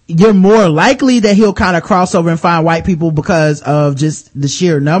 you're more likely that he'll kind of cross over and find white people because of just the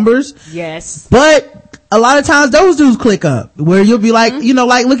sheer numbers. Yes. But a lot of times those dudes click up, where you'll be like,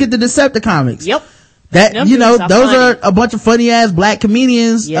 like look at the Decepticomics. Yep. That, those are a bunch of funny ass black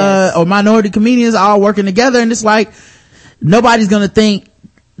comedians, or minority comedians all working together. And it's like, nobody's going to think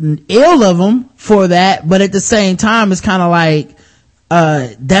ill of them for that. But at the same time, it's kind of like,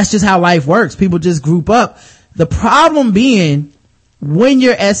 that's just how life works. People just group up. The problem being, when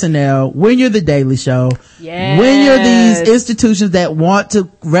you're SNL, when you're The Daily Show, when you're these institutions that want to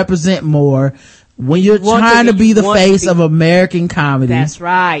represent more, when you're trying to be the face of American comedy. That's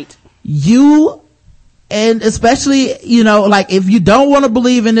right. And especially, like if you don't want to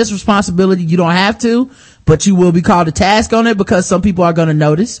believe in this responsibility, you don't have to, but you will be called to task on it because some people are going to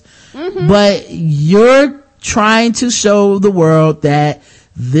notice. But you're trying to show the world that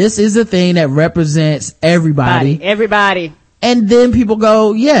this is a thing that represents everybody. Everybody. And then people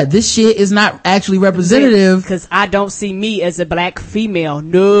go, yeah, this shit is not actually representative. Because I don't see me as a black female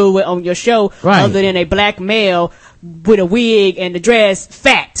on your show, other than a black male with a wig and a dress,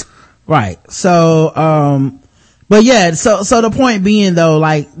 fat. Right. So, but yeah, so the point being though,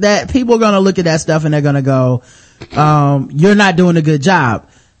 like that people are going to look at that stuff and they're going to go, you're not doing a good job.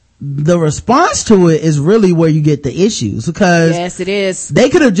 The response to it is really where you get the issues, because yes, it is. They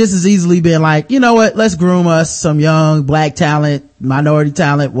could have just as easily been like, you know what, let's groom us some young black talent, minority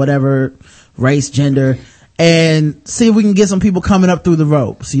talent, whatever, race, gender, and see if we can get some people coming up through the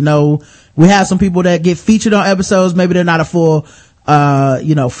ropes. We have some people that get featured on episodes. Maybe they're not a full-time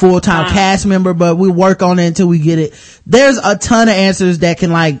cast member, but we work on it until we get it. There's a ton of answers that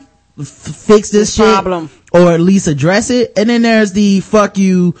can like fix this shit problem, or at least address it. And then there's the fuck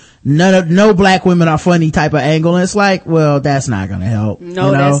you, no black women are funny type of angle, and it's like, well, that's not gonna help. No,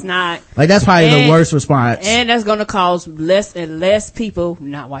 that's not. Like that's probably the worst response, and that's gonna cause less and less people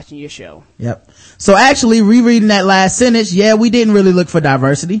not watching your show. Yep. So actually, rereading that last sentence, we didn't really look for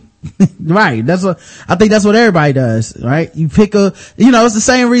diversity. Right. I think that's what everybody does, right? You pick it's the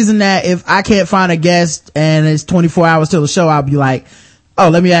same reason that if I can't find a guest and it's 24 hours till the show, I'll be like, oh,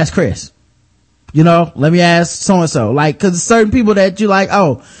 let me ask Chris. Let me ask so-and-so. Like, cause certain people that you like,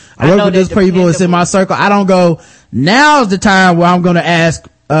 oh, I work with this people, it's in my circle. I don't go, now's the time where I'm going to ask,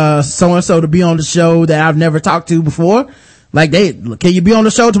 so-and-so to be on the show that I've never talked to before. Like can you be on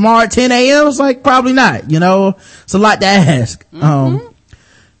the show tomorrow at 10 a.m.? It's like, probably not, it's a lot to ask.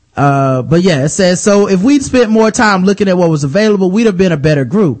 But yeah, it says, so if we'd spent more time looking at what was available, we'd have been a better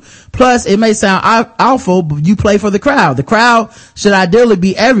group. Plus, it may sound awful, but you play for the crowd. The crowd should ideally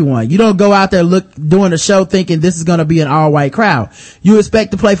be everyone. You don't go out there doing a show thinking this is going to be an all-white crowd. You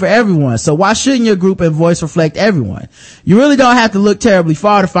expect to play for everyone. So why shouldn't your group and voice reflect everyone? You really don't have to look terribly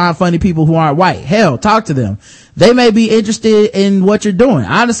far to find funny people who aren't white. Hell, talk to them. They may be interested in what you're doing.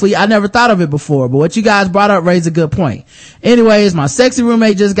 Honestly, I never thought of it before, but what you guys brought up raised a good point. Anyways, my sexy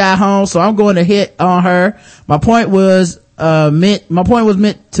roommate just got home, so I'm going to hit on her. My point was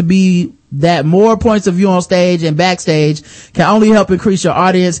meant to be that more points of view on stage and backstage can only help increase your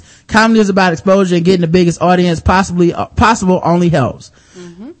audience. Comedy is about exposure, and getting the biggest audience possible only helps.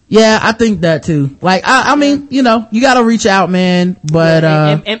 Yeah, I think that too. Like, I mean, you know, you gotta reach out, man, but,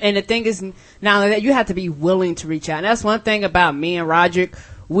 and the thing is, now that you have to be willing to reach out. And that's one thing about me and Roderick.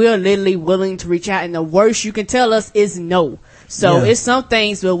 We're literally willing to reach out, and the worst you can tell us is no. So it's some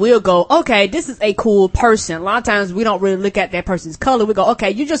things where we'll go, okay, this is a cool person. A lot of times we don't really look at that person's color. We go,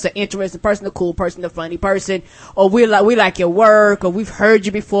 okay, you're just an interesting person, a cool person, a funny person, or we like your work, or we've heard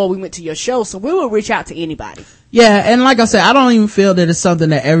you before, we went to your show. So we will reach out to anybody. Yeah, and like I said, I don't even feel that it's something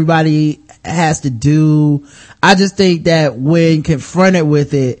that everybody has to do. I just think that when confronted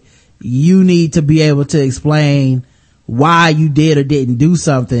with it, you need to be able to explain why you did or didn't do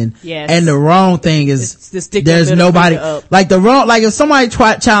something. Yes. And the wrong thing is there's nobody like if somebody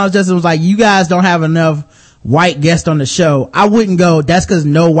challenged us and was like, you guys don't have enough white guests on the show, I wouldn't go, that's because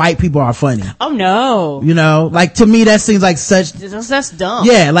no white people are funny. Oh no. You know, like to me that seems like that's dumb.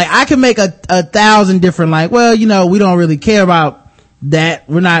 Yeah, like I can make a 1,000 different, like, well, you know, we don't really care about that.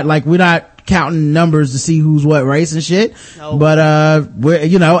 We're not counting numbers to see who's what race and shit. No. But we're,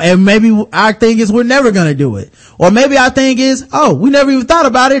 you know, and maybe our thing is we're never gonna do it, or maybe our thing is, oh, we never even thought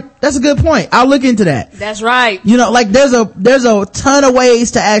about it. That's a good point, I'll look into that. That's right. You know, like there's a ton of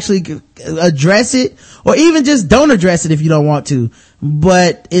ways to actually address it, or even just don't address it if you don't want to.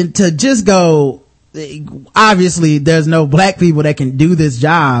 But to just go, obviously there's no black people that can do this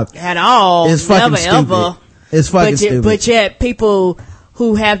job at all. It's fucking stupid. Ever. It's fucking stupid. But yet people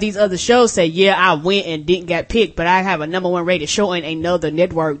who have these other shows say, yeah, I went and didn't get picked, but I have a #1 rated show in another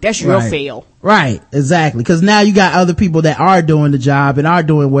network. That's your fail. Right, exactly. Because now you got other people that are doing the job and are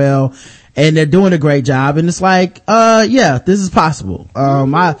doing well, and they're doing a great job, and it's like, yeah, this is possible.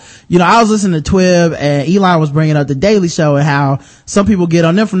 I was listening to Twib, and Elon was bringing up the Daily Show and how some people get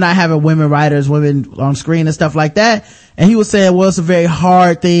on them for not having women writers, women on screen and stuff like that. And he was saying, well, it's a very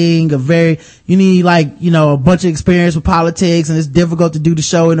hard thing, you need a bunch of experience with politics, and it's difficult to do the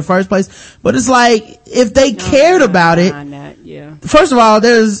show in the first place. But it's like, if they cared about it, first of all,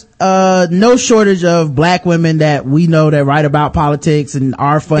 there's no shortage of black women that we know that write about politics and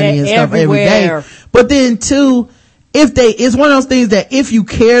are funny and stuff every day. But then too, it's one of those things that if you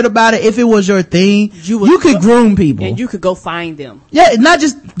cared about it, if it was your thing, you could groom people. And you could go find them. Yeah, not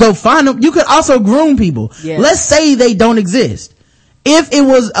just go find them, you could also groom people. Yes. Let's say they don't exist. If it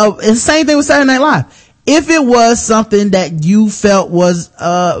was, it's the same thing with Saturday Night Live. If it was something that you felt was,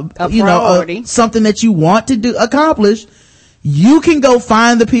 something that you want to accomplish, you can go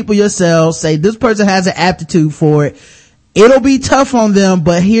find the people yourself, say this person has an aptitude for it. It'll be tough on them,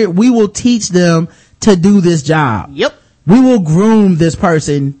 but here, we will teach them to do this job. Yep. We will groom this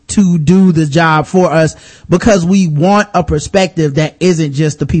person to do this job for us because we want a perspective that isn't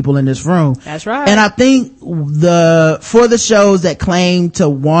just the people in this room. That's right. And I think for the shows that claim to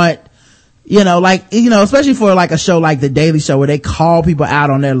want, especially for like a show like The Daily Show where they call people out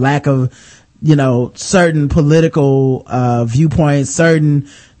on their lack of, certain political, viewpoints, certain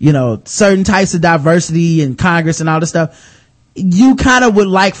types of diversity in Congress and all this stuff, you kind of would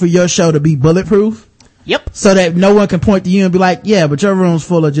like for your show to be bulletproof. Yep. So that no one can point to you and be like, yeah, but your room's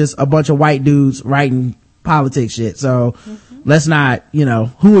full of just a bunch of white dudes writing politics shit. So let's not,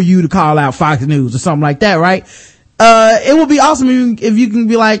 who are you to call out Fox News or something like that, right? It would be awesome if you can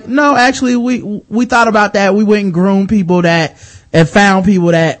be like, no, actually we thought about that. We went and groomed people and found people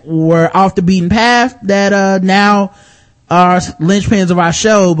that were off the beaten path that, now are linchpins of our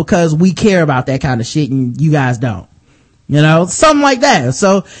show because we care about that kind of shit and you guys don't. Something like that.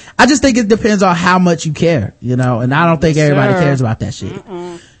 So I just think it depends on how much you care, and I don't think everybody cares about that shit.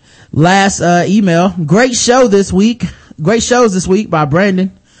 Last, email. Great shows this week by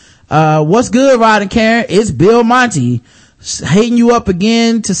Brandon. What's good, Rod and Karen? It's Bill Monty hitting you up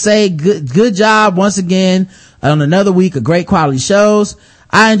again to say good job once again on another week of great quality shows.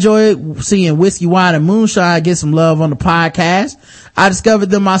 I enjoyed seeing Whiskey, Wine, and Moonshine get some love on the podcast. I discovered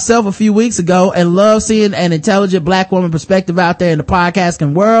them myself a few weeks ago and love seeing an intelligent black woman perspective out there in the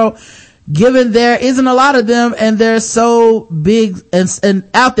podcasting world. given there isn't a lot of them and they're so big and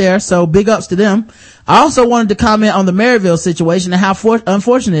out there, so big ups to them. I also wanted to comment on the Maryville situation and how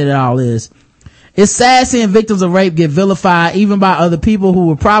unfortunate it all is. It's sad seeing victims of rape get vilified even by other people who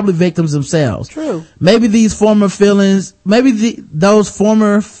were probably victims themselves. True. Maybe those former feels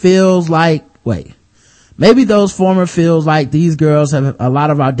like these girls have a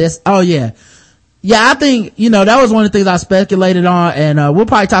lot of our I think, that was one of the things I speculated on, and we'll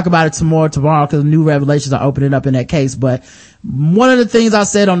probably talk about it some more tomorrow because new revelations are opening up in that case. But one of the things I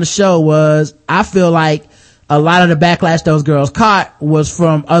said on the show was I feel like a lot of the backlash those girls caught was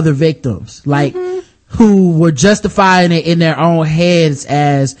from other victims, who were justifying it in their own heads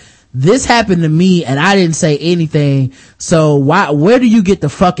as, this happened to me and I didn't say anything, so where do you get the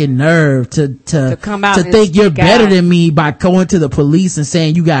fucking nerve to come out to think you're better than me by going to the police and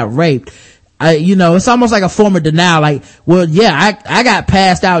saying you got raped? It's almost like a form of denial, like, well, yeah, I got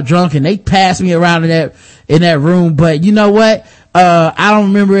passed out drunk and they passed me around in that room, but you know what? I don't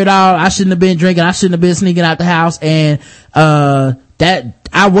remember it all. I shouldn't have been drinking. I shouldn't have been sneaking out the house, and that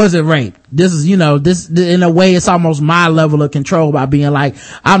I wasn't raped. This is, this in a way it's almost my level of control by being like,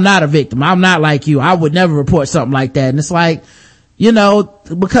 I'm not a victim. I'm not like you. I would never report something like that. And it's like,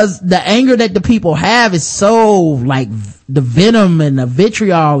 because the anger that the people have is so like the venom and the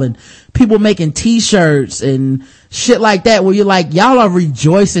vitriol and people making t-shirts and shit like that, where you're like, y'all are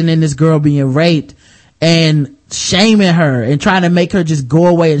rejoicing in this girl being raped and shaming her and trying to make her just go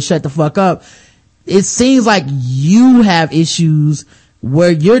away and shut the fuck up. It seems like you have issues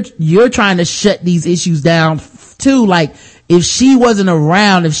where you're trying to shut these issues down too. Like, if she wasn't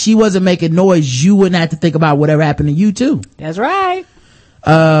around, if she wasn't making noise, you wouldn't have to think about whatever happened to you too. That's right.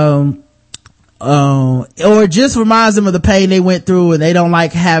 Or it just reminds them of the pain they went through and they don't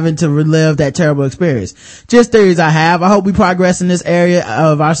like having to relive that terrible experience. Just theories I have. I hope we progress in this area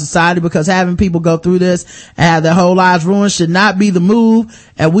of our society, because having people go through this and have their whole lives ruined should not be the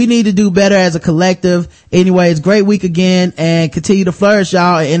move, and we need to do better as a collective. Anyways, great week again, and continue to flourish,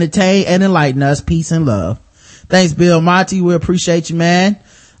 y'all, and entertain and enlighten us. Peace and love. Thanks, Bill Monty. We appreciate you, man.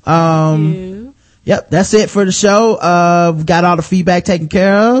 Thank you. Yep, that's it for the show. We've got all the feedback taken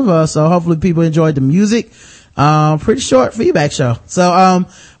care of, so hopefully people enjoyed the music. Pretty short feedback show. So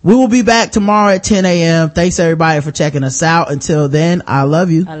we will be back tomorrow at 10 a.m. Thanks everybody for checking us out. Until then, I love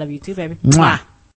you. I love you too, baby. Mwah.